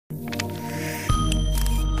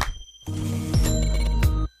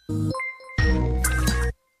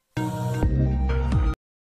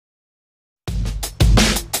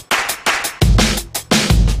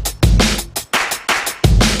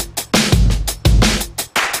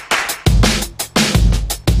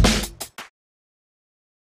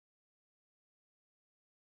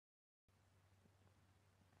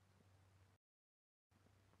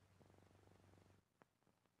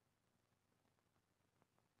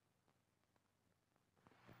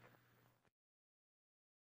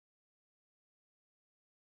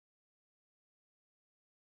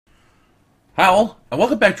Hi all, and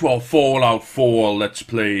welcome back to our Fallout 4 Let's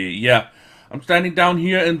Play. Yeah, I'm standing down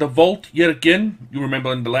here in the vault yet again. You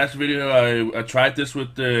remember in the last video I tried this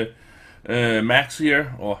with the Max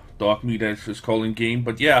here, or Dogmeat as it's called in game.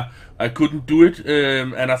 But yeah, I couldn't do it,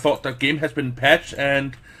 and I thought the game has been patched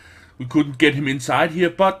and we couldn't get him inside here.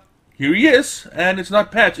 But here he is, and it's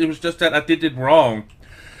not patched, it was just that I did it wrong.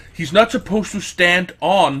 He's not supposed to stand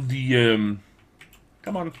on the...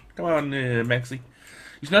 Come on, Maxie.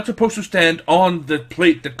 He's not supposed to stand on the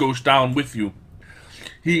plate that goes down with you.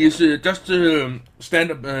 He is just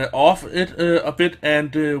stand off it a bit,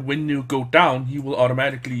 and when you go down, he will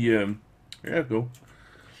automatically go.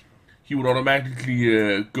 He will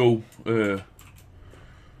automatically go, and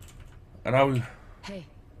I will. Hey.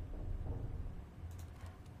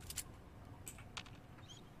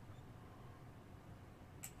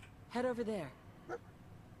 Head over there.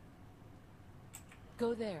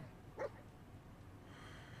 Go there.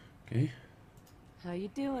 Okay. How you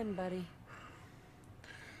doing, buddy?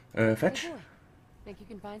 Fetch Hey, boy. Think you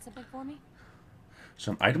can find something for me?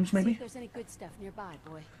 some items, See maybe. if there's any good stuff nearby,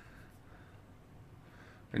 boy.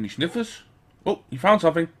 Any sniffers? Oh, he found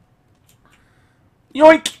something.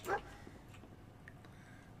 Yoink!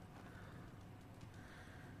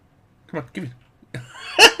 Come on, give it.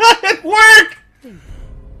 It worked!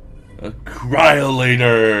 A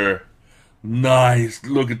cryolator. Nice.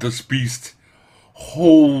 Look at this beast.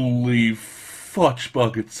 Holy fudge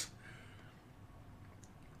buckets.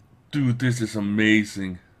 Dude, this is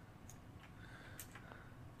amazing.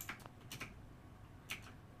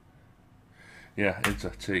 Yeah, it's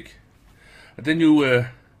a take. And then you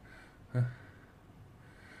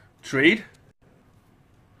trade.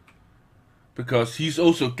 Because he's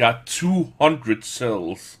also got 200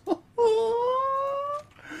 cells.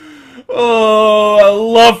 Oh, I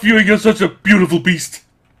love you. You're such a beautiful beast.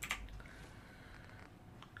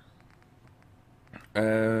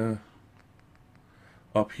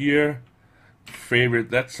 Up here,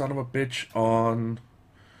 favorite that son of a bitch on.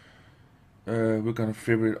 We're gonna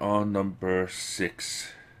favorite on number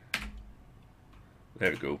 6.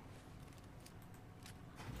 There we go.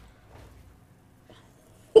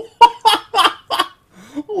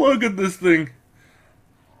 Look at this thing.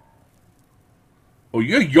 Oh,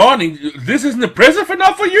 you're yawning. This isn't impressive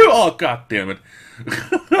enough for you? Oh, god damn it.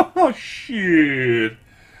 Oh, shit.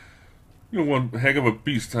 You're one heck of a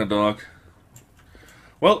beast, huh, dog?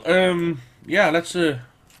 Well, yeah, let's, Okay,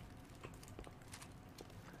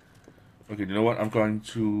 you know what? I'm going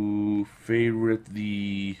to favorite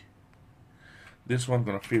this one. I'm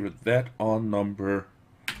gonna favorite that on number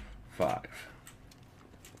 5.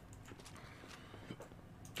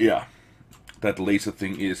 Yeah, that laser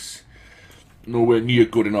thing is nowhere near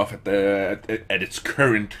good enough at its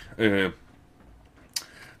current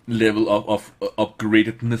level of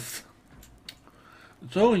upgradedness.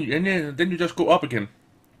 So, and then you just go up again.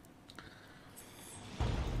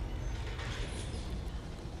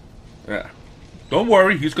 Yeah. Don't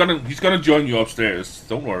worry, he's gonna join you upstairs.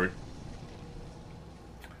 Don't worry.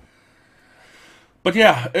 But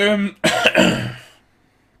yeah,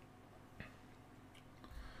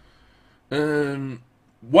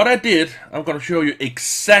 what I did, I'm gonna show you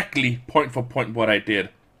exactly point for point what I did.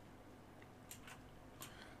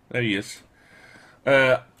 There he is.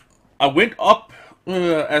 I went up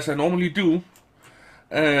as I normally do,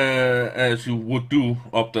 as you would do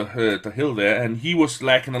up the hill there, and he was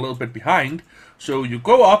lagging a little bit behind. So you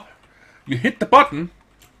go up, you hit the button,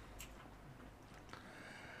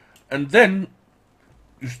 and then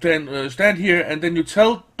you stand here, and then you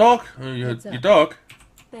tell your dog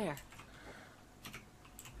There.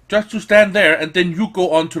 just to stand there, and then you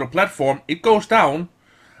go onto the platform. It goes down,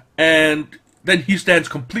 and then he stands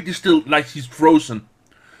completely still, like he's frozen,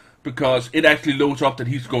 because it actually loads up that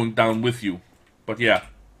he's going down with you. But yeah.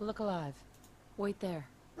 Look alive. Wait there.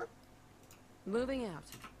 Moving out.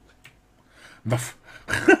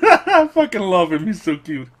 I fucking love him. He's so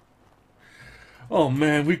cute. Oh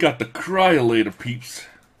man, we got the cryolator, peeps.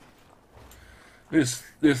 This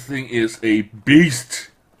thing is a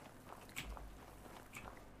beast.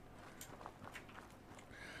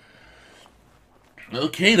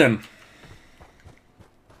 Okay then.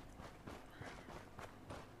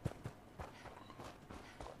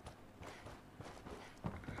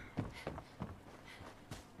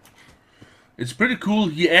 It's pretty cool.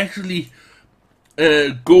 He actually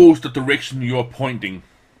goes the direction you're pointing.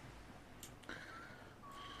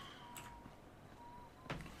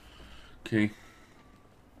 Okay.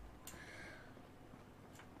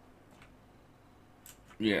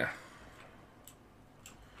 Yeah.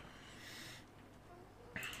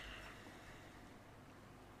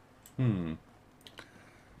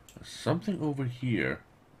 Something over here.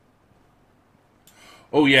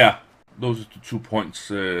 Oh yeah, those are the 2 points.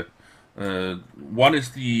 One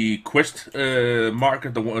is the quest marker.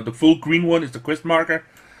 The full green one is the quest marker,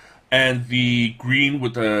 and the green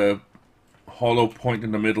with the hollow point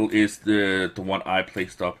in the middle is the one I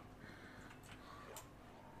placed up.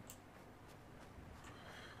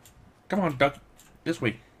 Come on, duck, this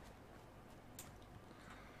way.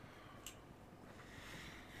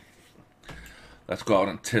 Let's go out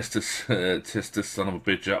and test this son of a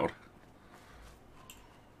bitch out.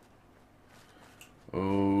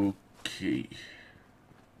 Okay.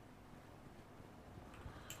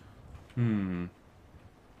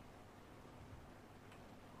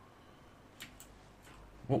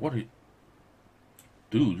 What are you...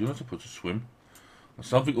 Dude, you're not supposed to swim.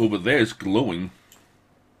 Something over there is glowing.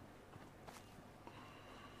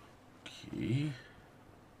 Okay.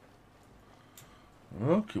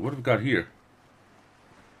 Okay, what have we got here?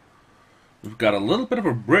 We've got a little bit of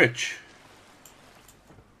a bridge.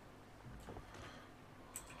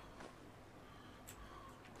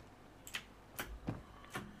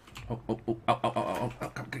 Oh,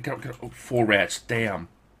 get up. Oh, 4 rats, damn.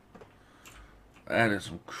 That is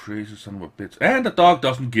some crazy son of a bitch. And the dog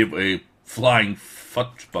doesn't give a flying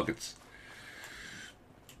fudge buckets.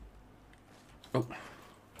 Oh.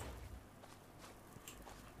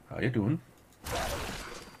 How you doing?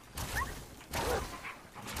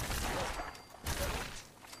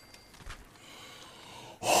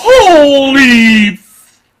 Holy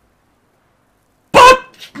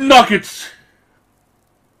butt nuggets!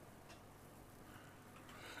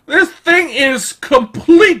 This thing is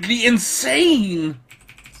completely insane!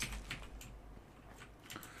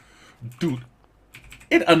 Dude,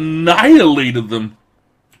 it annihilated them.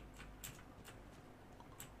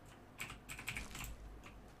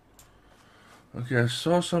 Okay, I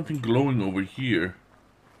saw something glowing over here.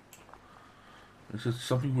 Is it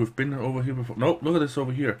something we've been over here before? No, look at this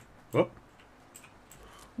over here. Oh.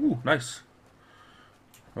 Ooh, nice.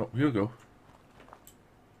 Oh, here we go.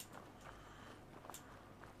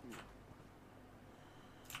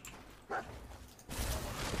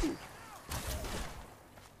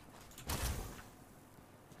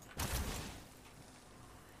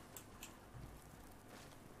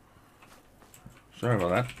 Sorry about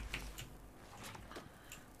that.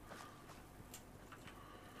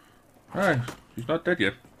 Alright, he's not dead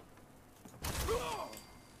yet.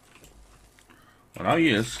 Well, now he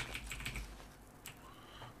is.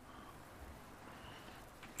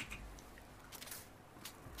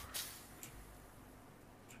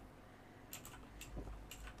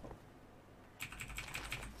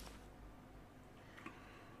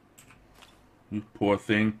 You poor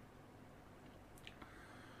thing.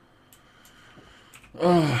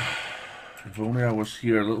 If only I was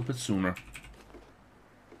here a little bit sooner.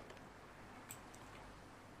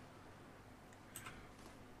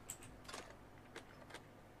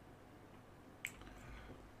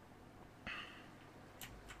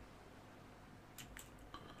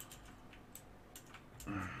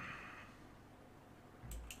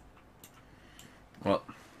 Well,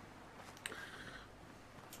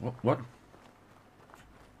 what?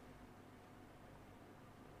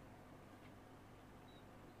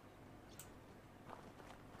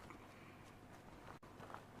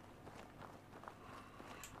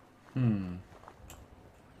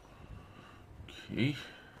 Okay.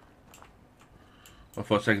 Well,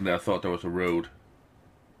 for a second there, I thought there was a road.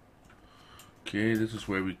 Okay, this is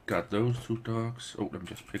where we got those 2 dogs. Oh, let me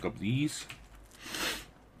just pick up these.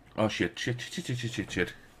 Oh shit!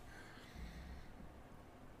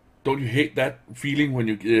 Don't you hate that feeling when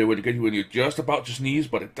you're just about to sneeze,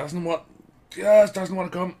 but it doesn't want to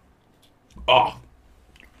come? Oh.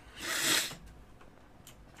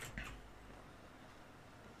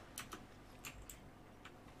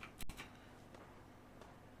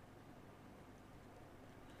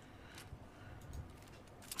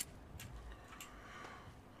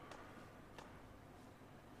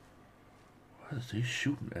 What is he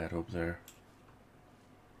shooting at up there?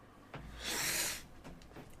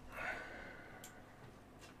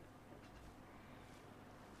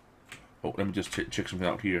 Oh, let me just check something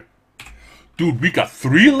out here. Dude, we got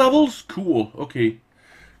 3 levels? Cool, okay.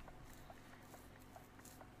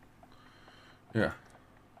 Yeah.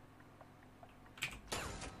 I'm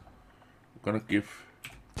gonna give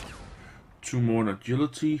 2 more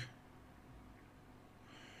agility.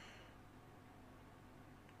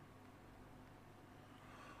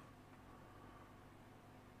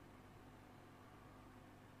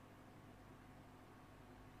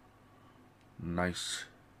 Nice.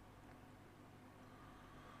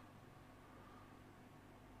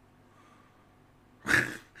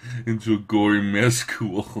 into a gory mess.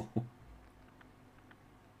 Cool.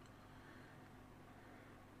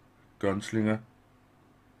 Gunslinger.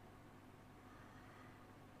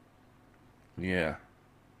 Yeah.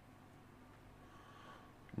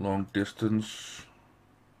 Long distance.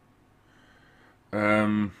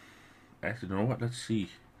 Actually, you know what? Let's see.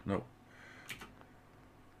 No.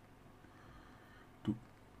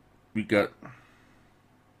 We got...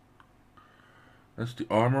 That's the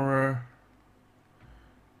armorer.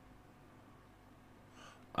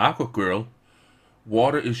 Aqua Girl.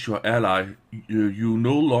 Water is your ally. You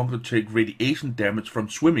no longer take radiation damage from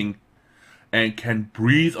swimming and can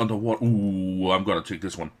breathe underwater. Ooh, I'm gonna take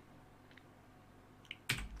this one.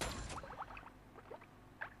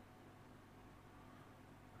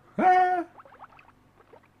 Ah.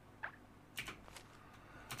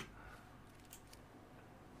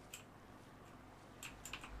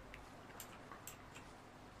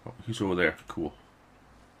 Oh, he's over there. Cool.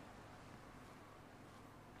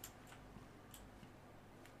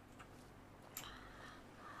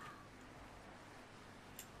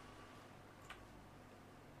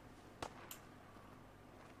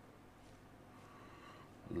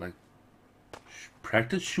 Like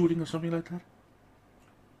practice shooting or something like that?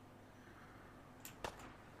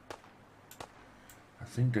 I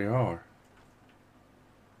think they are.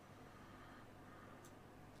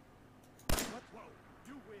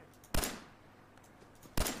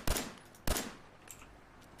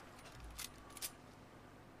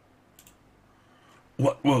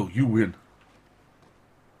 What? Whoa, you win.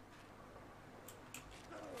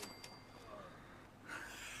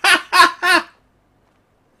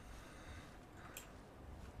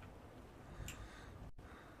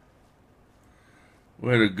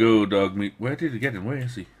 Way to go, Dogmeat. Where did he get him? Where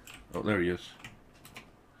is he? Oh, there he is.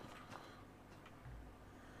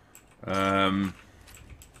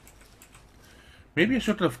 Maybe I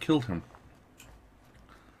should have killed him.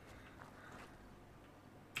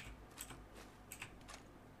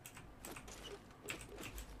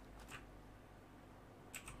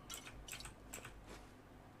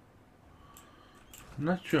 I'm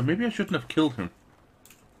not sure. Maybe I shouldn't have killed him.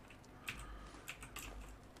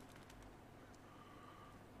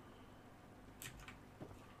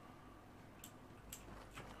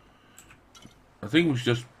 I think we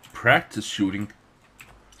should just practice shooting.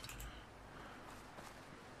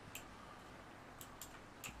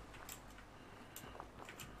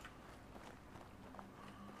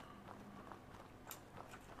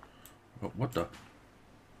 Oh, what the?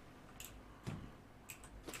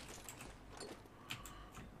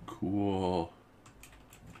 Cool.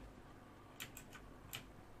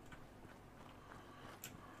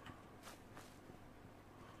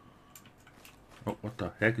 Oh, what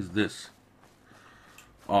the heck is this?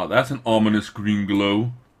 Oh, that's an ominous green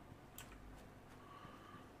glow.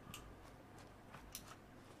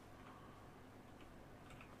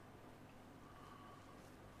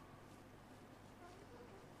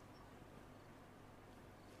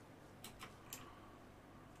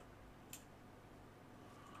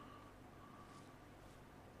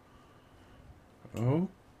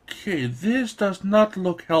 Okay, this does not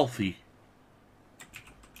look healthy.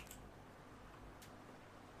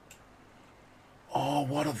 Oh,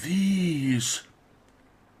 what are these?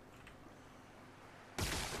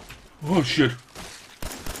 Oh, shit.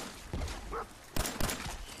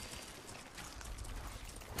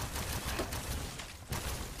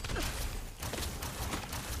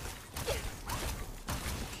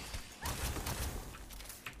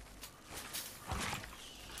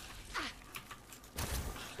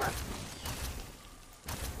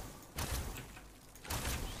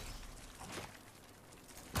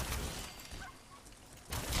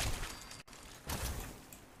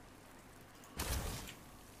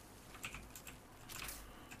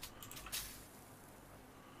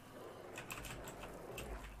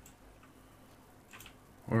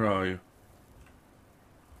 Where are you?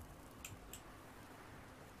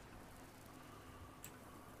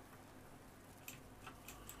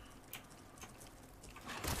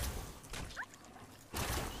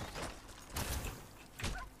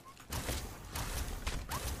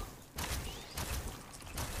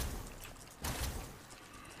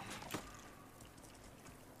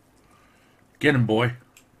 Get him, boy.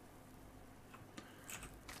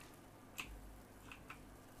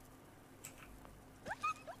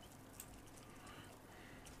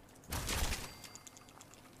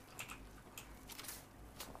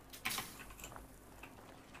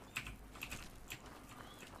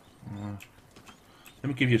 Let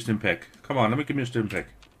me give you a stim pack. Come on, let me give you a stim pack.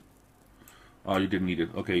 Oh, you didn't need it.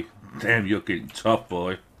 Okay. Damn, you're getting tough,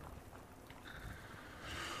 boy.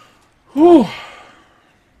 Whew.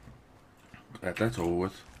 That's over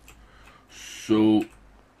with. So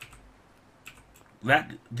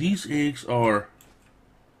these eggs are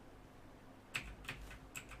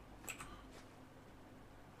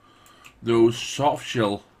those soft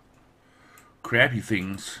shell crabby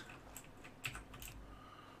things.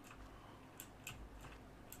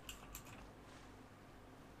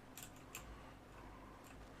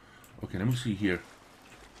 Okay, let me see here.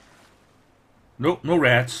 Nope, no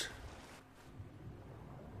rats.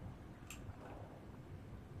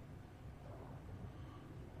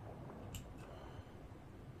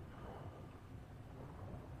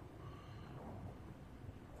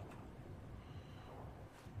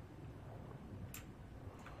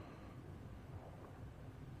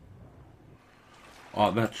 Oh,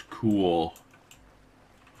 that's cool.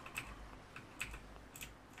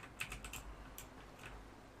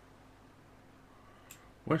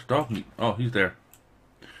 Where's Dogmeat? Oh, he's there.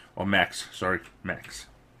 Oh, Max. Sorry, Max.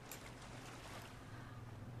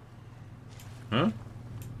 Huh?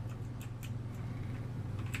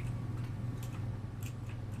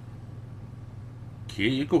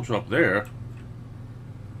 Okay, it goes up there.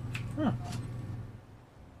 Huh.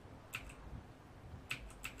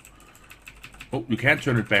 Oh, you can't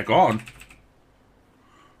turn it back on.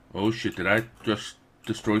 Oh shit, did I just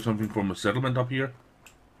destroy something from a settlement up here?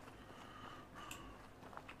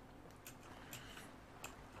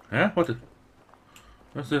 Huh?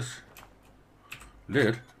 What's this?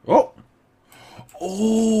 Lid? Oh!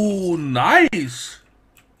 Oh, nice!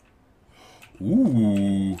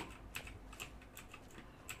 Ooh.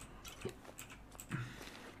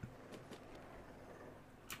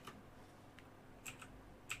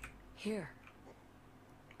 Here.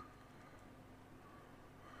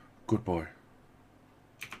 Good boy.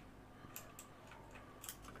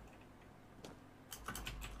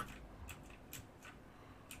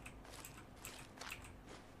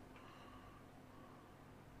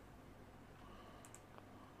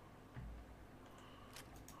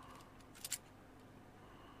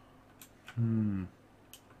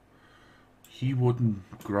 He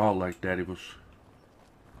wouldn't growl like that. It was...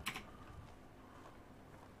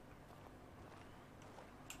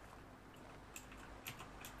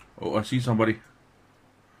 Oh, I see somebody.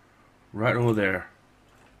 Right over there.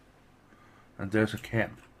 And there's a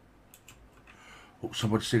camp. Oh,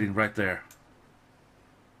 somebody's sitting right there.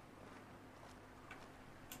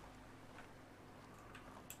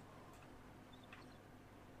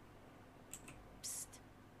 Psst.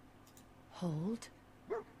 Hold.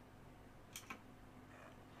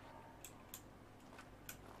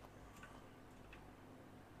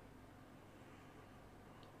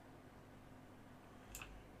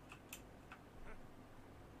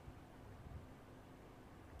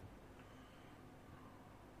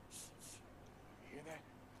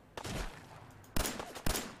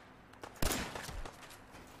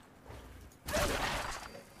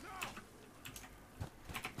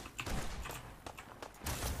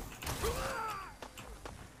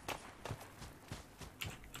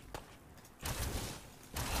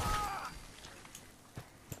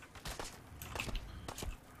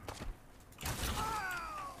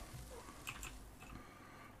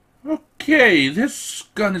 Okay, this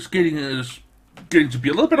gun is getting to be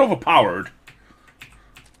a little bit overpowered.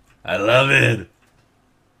 I love it.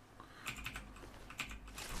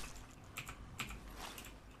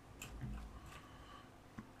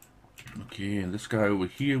 Okay, and this guy over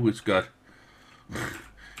here was got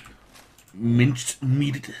minced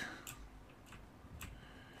meat.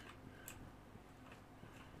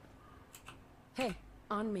 Hey,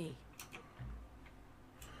 on me.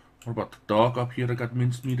 What about the dog up here that got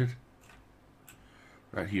minced meated?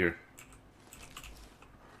 Right here.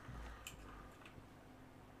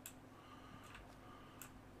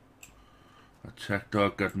 Attack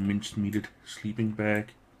dog got minced meated. Sleeping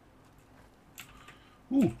bag.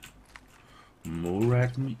 Ooh. More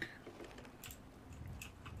rat meat.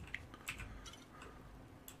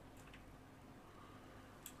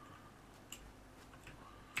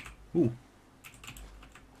 Ooh.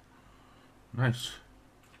 Nice.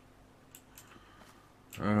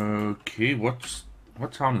 Okay, what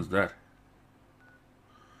town is that?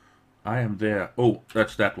 I am there. Oh,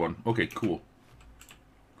 that's that one. Okay, cool.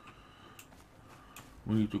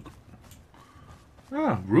 We need to...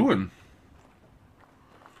 Ah, ruin.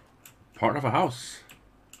 Part of a house.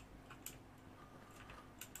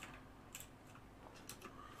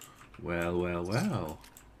 Well, well, well.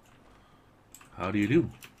 How do you do?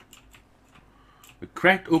 A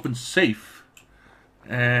cracked open safe.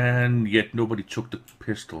 And yet nobody took the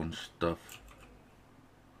pistol and stuff.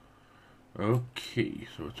 Okay,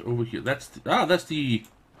 so it's over here. That's the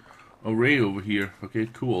array over here. Okay,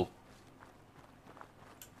 cool.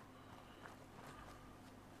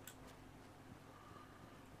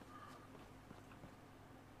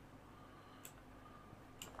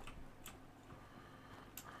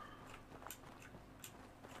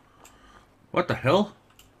 What the hell?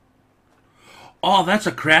 Oh, that's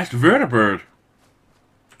a crashed vertebrate.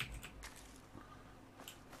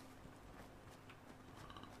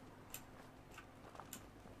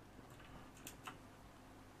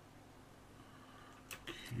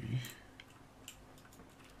 Okay.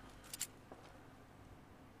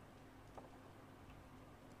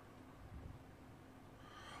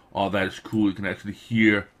 Oh, that is cool. You can actually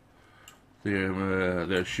hear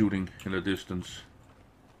they're shooting in the distance.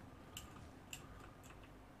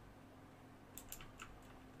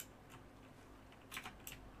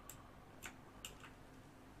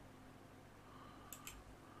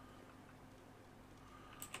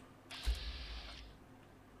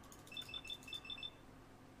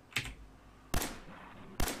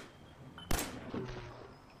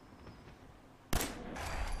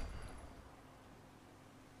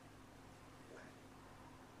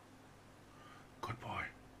 Good boy.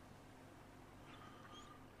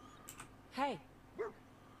 Hey.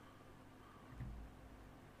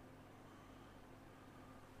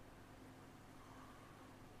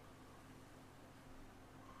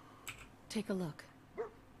 Take a look.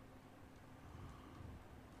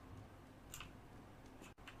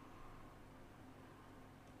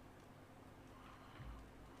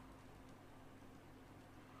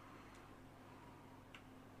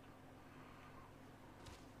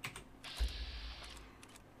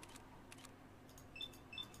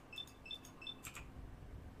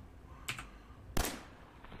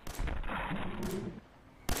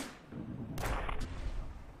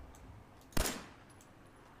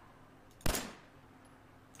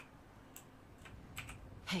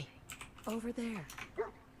 Hey, over there.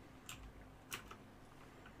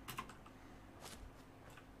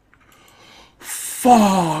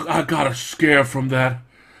 Fuck! I got a scare from that.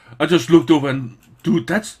 I just looked over and, dude,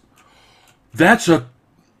 that's a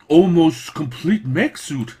almost complete mech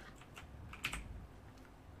suit.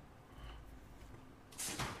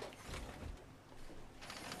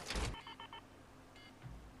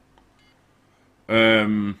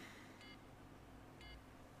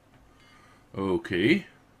 Okay.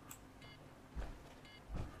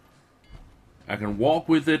 I can walk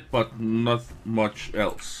with it, but not much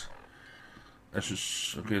else. That's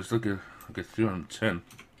just okay. Let's look at 310.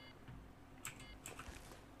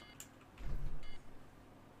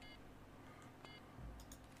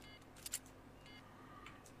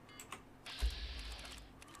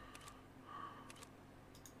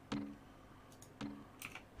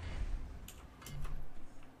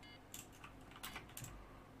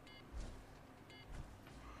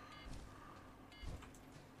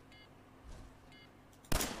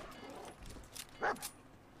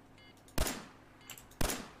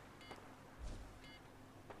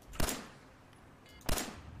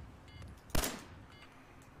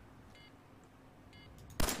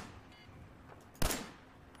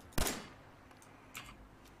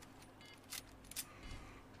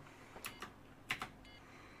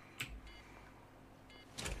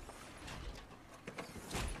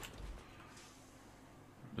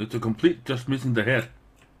 It's a complete, just missing the head.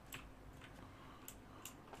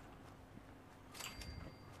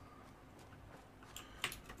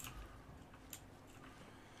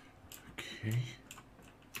 Okay.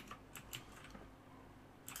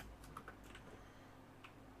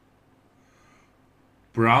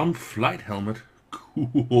 Brown flight helmet.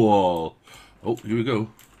 Cool. Oh, here we go.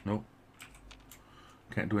 Nope.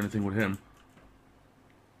 Can't do anything with him.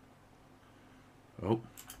 Oh.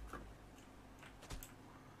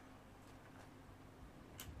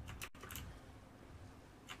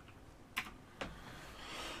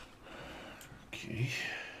 Okay.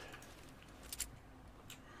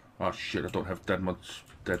 Oh shit, I don't have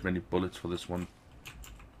that many bullets for this one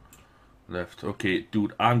left. Okay,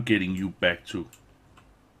 dude, I'm getting you back too.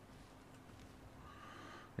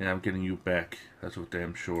 Yeah, I'm getting you back. That's for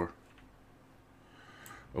damn sure.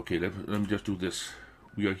 Okay, let me just do this.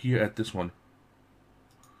 We are here at this one.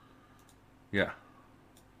 Yeah.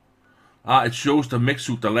 Ah, it shows the mech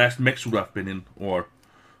suit, the last mech suit I've been in. Or,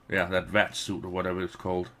 yeah, that VAT suit or whatever it's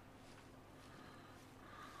called.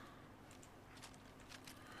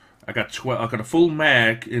 I got I got a full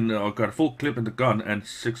mag in. I got a full clip in the gun and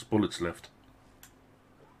 6 bullets left.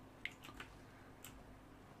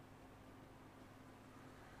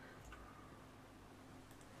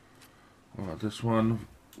 Oh, this one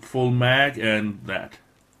full mag and that.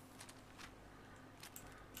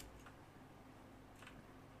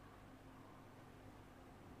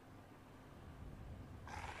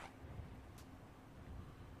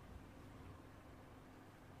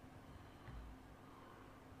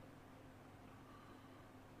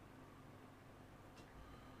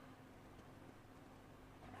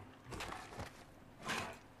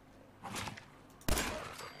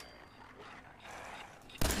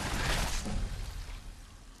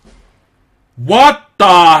 What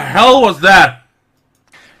the hell was that?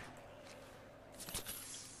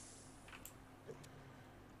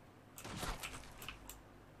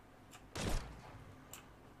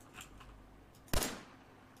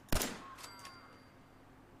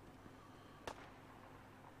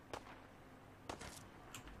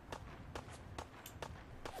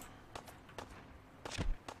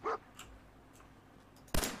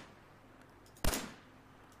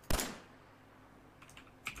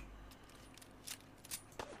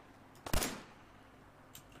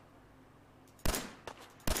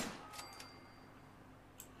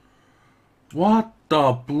 What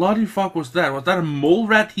the bloody fuck was that? Was that a mole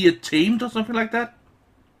rat he had tamed or something like that?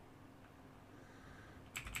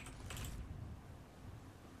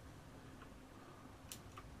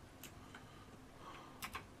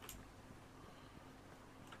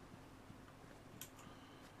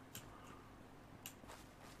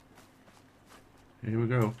 Here we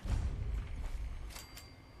go.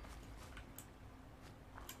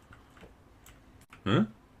 Huh?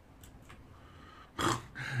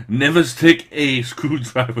 Never stick a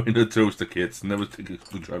screwdriver in a toaster, kids. Never stick a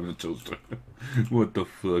screwdriver in a toaster. What the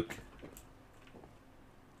fuck?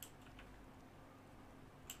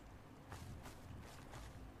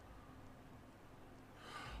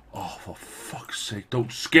 Oh, for fuck's sake,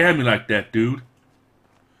 don't scare me like that, dude.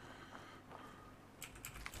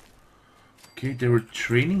 Okay, they were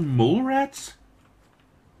training mole rats?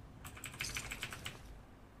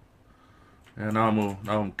 And now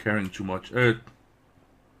I'm carrying too much.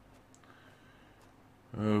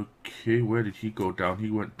 Okay, where did he go down?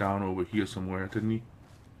 He went down over here somewhere, didn't he?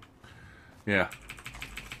 Yeah.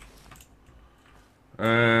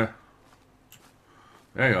 There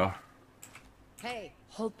you are. Hey,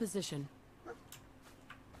 hold position.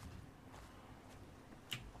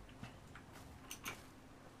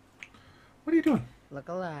 What are you doing? Look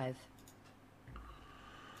alive.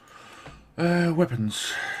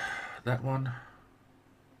 Weapons. That one.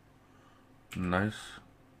 Nice.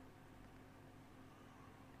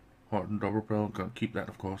 Horton double barrel. Gonna keep that,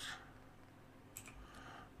 of course.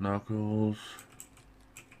 Knuckles.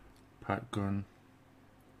 Pipe gun.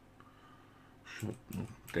 Shot.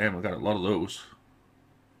 Damn, I got a lot of those.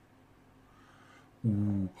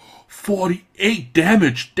 Ooh, 48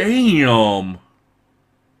 damage. Damn.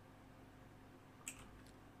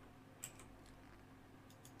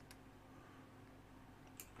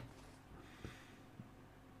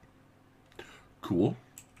 Cool.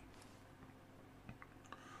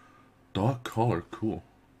 Dark color, cool.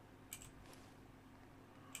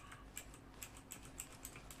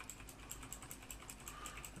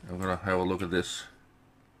 I'm gonna have a look at this.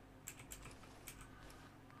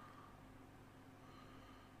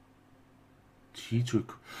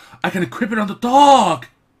 I can equip it on the dog!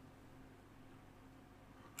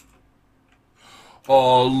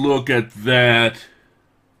 Oh, look at that.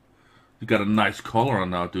 You got a nice collar on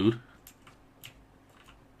now, dude.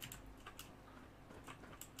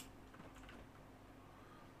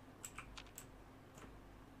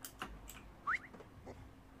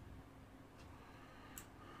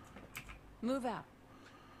 Move out.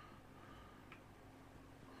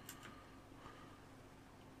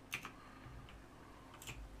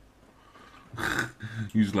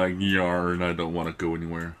 He's like, yarn, I don't want to go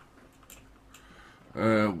anywhere.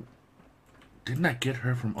 Didn't I get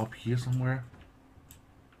her from up here somewhere?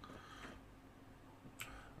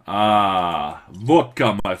 Ah,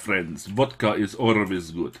 vodka, my friends. Vodka is always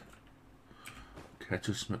good. Catch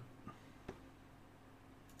a smell.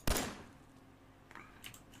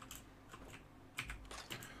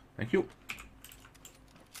 Thank you.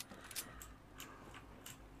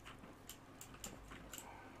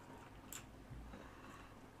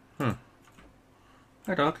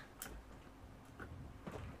 Hi, dog.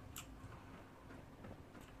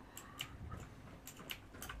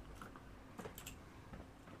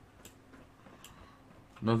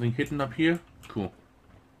 Nothing hidden up here? Cool.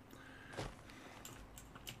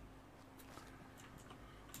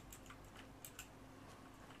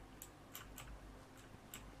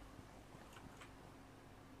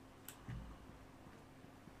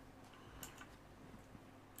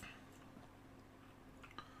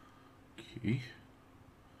 Okay.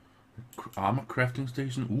 Armor crafting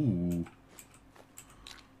station. Ooh.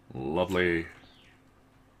 Lovely.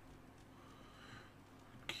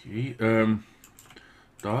 Okay,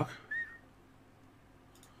 dog.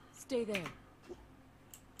 Stay there.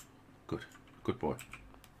 Good. Good boy.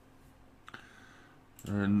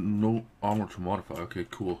 No armor to modify. Okay,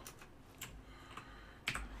 cool.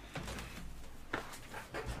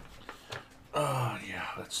 Yeah,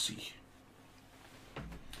 let's see.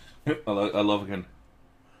 I love again.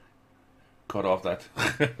 cut off that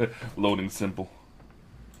loading symbol.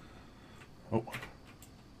 Oh.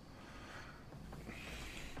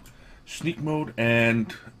 Sneak mode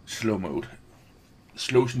and slow mode.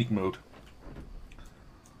 Slow sneak mode.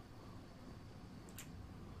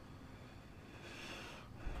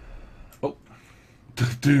 Oh.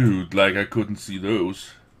 Dude, like I couldn't see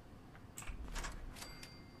those.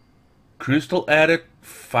 Crystal added,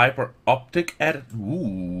 fiber optic added.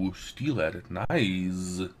 Ooh, steel added.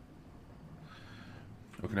 Nice.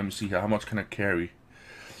 Okay, let me see here. How much can I carry?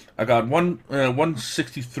 I got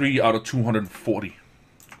 163 out of 240.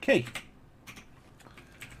 Okay.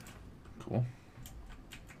 Cool.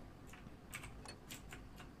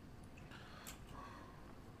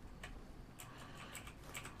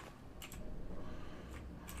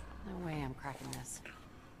 No way I'm cracking this.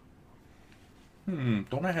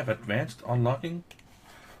 Don't I have advanced unlocking?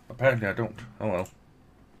 Apparently I don't. Oh well.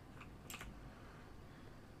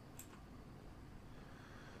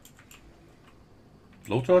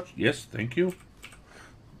 Low touch? Yes, thank you.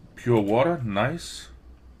 Pure water? Nice.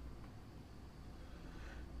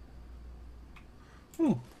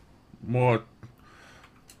 Ooh. More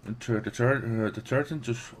detergent,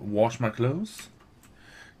 just wash my clothes.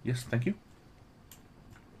 Yes, thank you.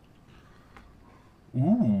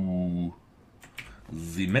 Ooh.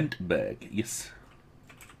 Cement bag, yes.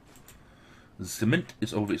 Cement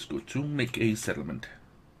is always good to make a settlement.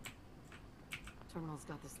 Terminal's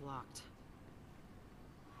got this locked.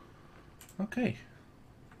 Okay.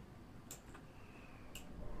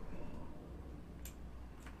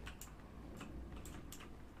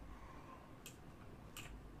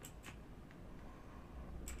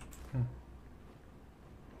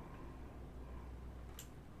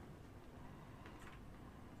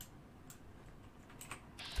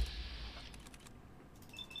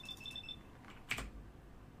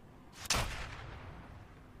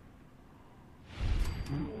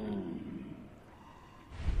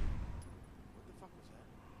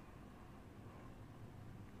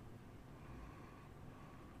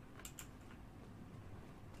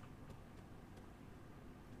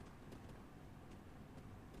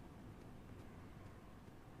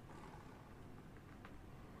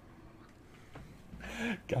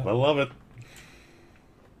 Gotta love it.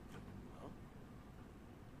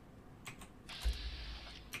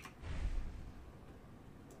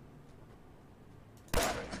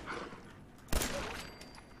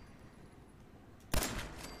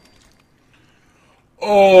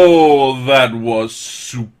 Oh, that was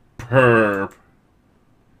superb.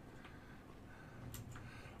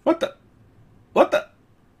 What the? What the?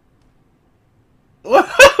 What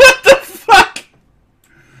the fuck?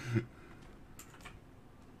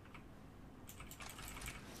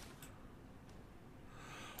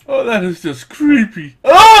 Oh, that is just creepy.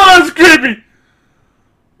 Oh, that's creepy.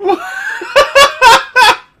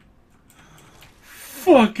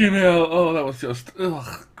 Fucking hell. Oh, that was just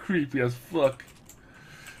creepy as fuck.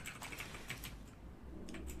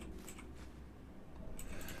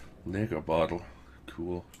 Liquor bottle.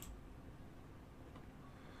 Cool.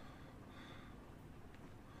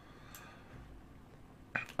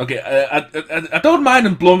 Okay, I don't mind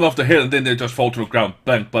them blowing off the hill and then they just fall to the ground,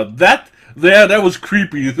 bang. But that was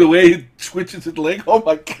creepy. The way it switches its leg. Oh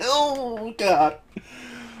my god! Oh god!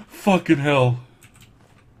 Fucking hell!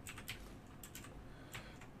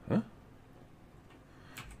 Huh?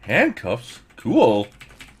 Handcuffs? Cool.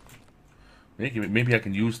 Maybe I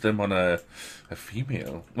can use them on a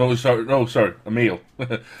female. No, sorry, no, sorry, a male.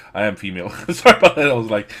 I am female. Sorry about that. I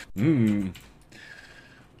was like, a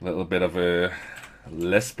little bit of a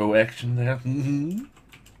lesbo action there.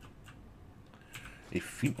 A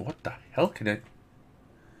female. What the hell can I?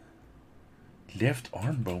 Left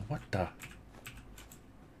arm bone. What the?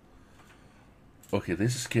 Okay,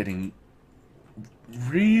 this is getting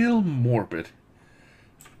real morbid.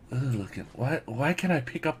 Ugh, why can't I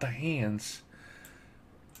pick up the hands?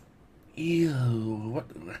 Ew,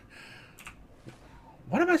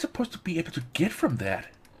 what am I supposed to be able to get from that?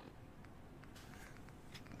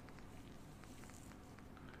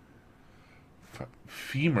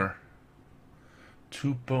 Femur.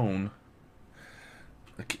 2 bone.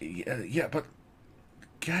 Okay, yeah, but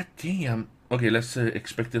god damn. Okay, let's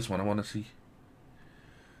expect this one. I want to see.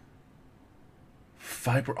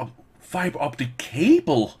 Fiber optic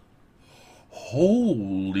cable.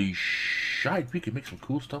 Holy shit, we can make some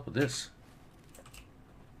cool stuff with this.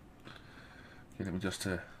 Okay, let me just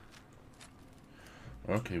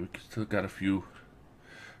okay, we still got a few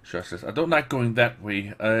shots. I don't like going that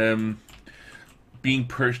way. Being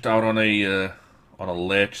perched out on a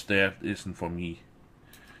ledge there isn't for me.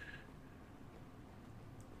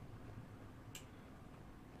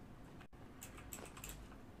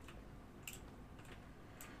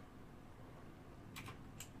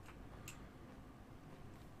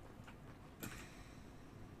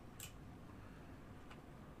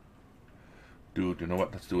 Dude, you know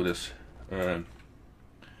what? Let's do this. Okay,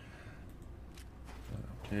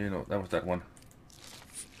 no, that was that one.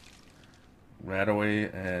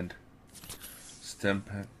 Radaway and stem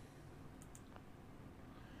pack.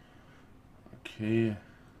 Okay.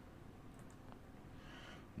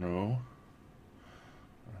 No.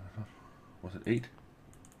 Was it 8?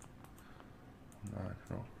 9,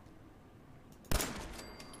 no.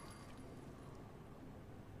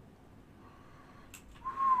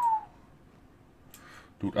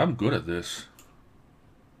 Dude, I'm good at this.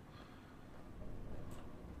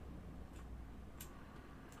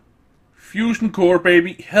 Fusion core,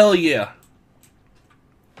 baby. Hell yeah.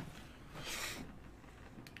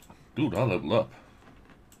 Dude, I'll level up.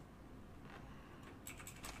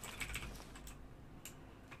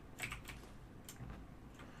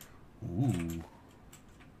 Ooh.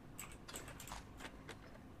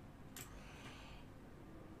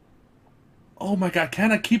 Oh my god,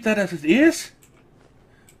 can I keep that as it is?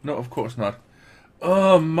 No, of course not.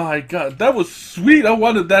 Oh my god, that was sweet. I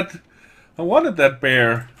wanted that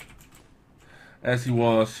bear as he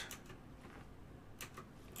was.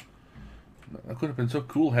 That could have been so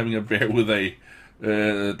cool having a bear with a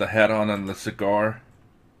the hat on and the cigar.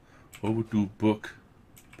 Overdue book,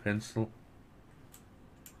 pencil.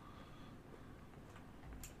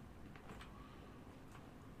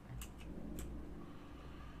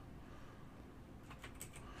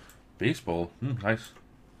 Baseball, nice.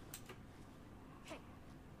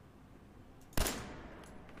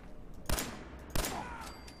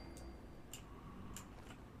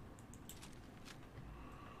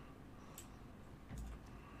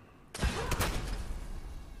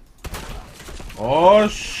 Oh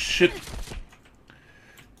shit!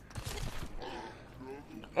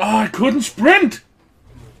 Oh, I couldn't sprint!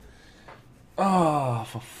 Oh,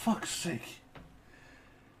 for fuck's sake.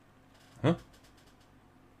 Huh?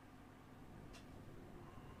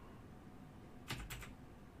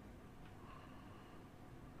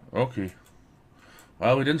 Okay.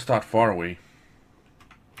 Well, we didn't start far away.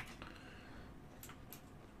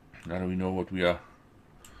 Now that we know what we are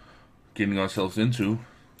getting ourselves into.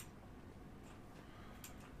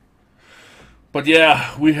 But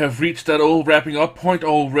yeah, we have reached that old wrapping up point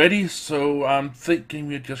already, so I'm thinking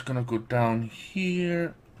we're just gonna go down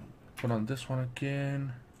here, put on this one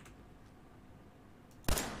again,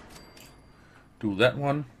 do that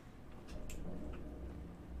one.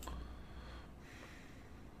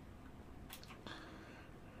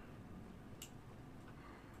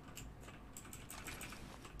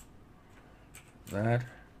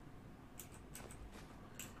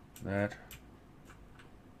 That.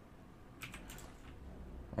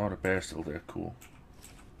 Oh, the bear's still there, cool.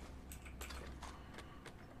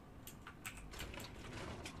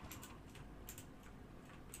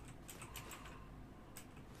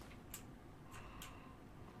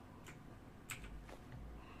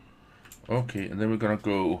 Okay, and then we're gonna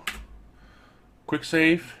go quick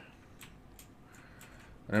save.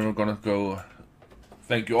 And then we're gonna go,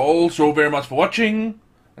 thank you all so very much for watching.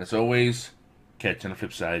 As always, catch you on the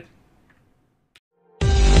flip side.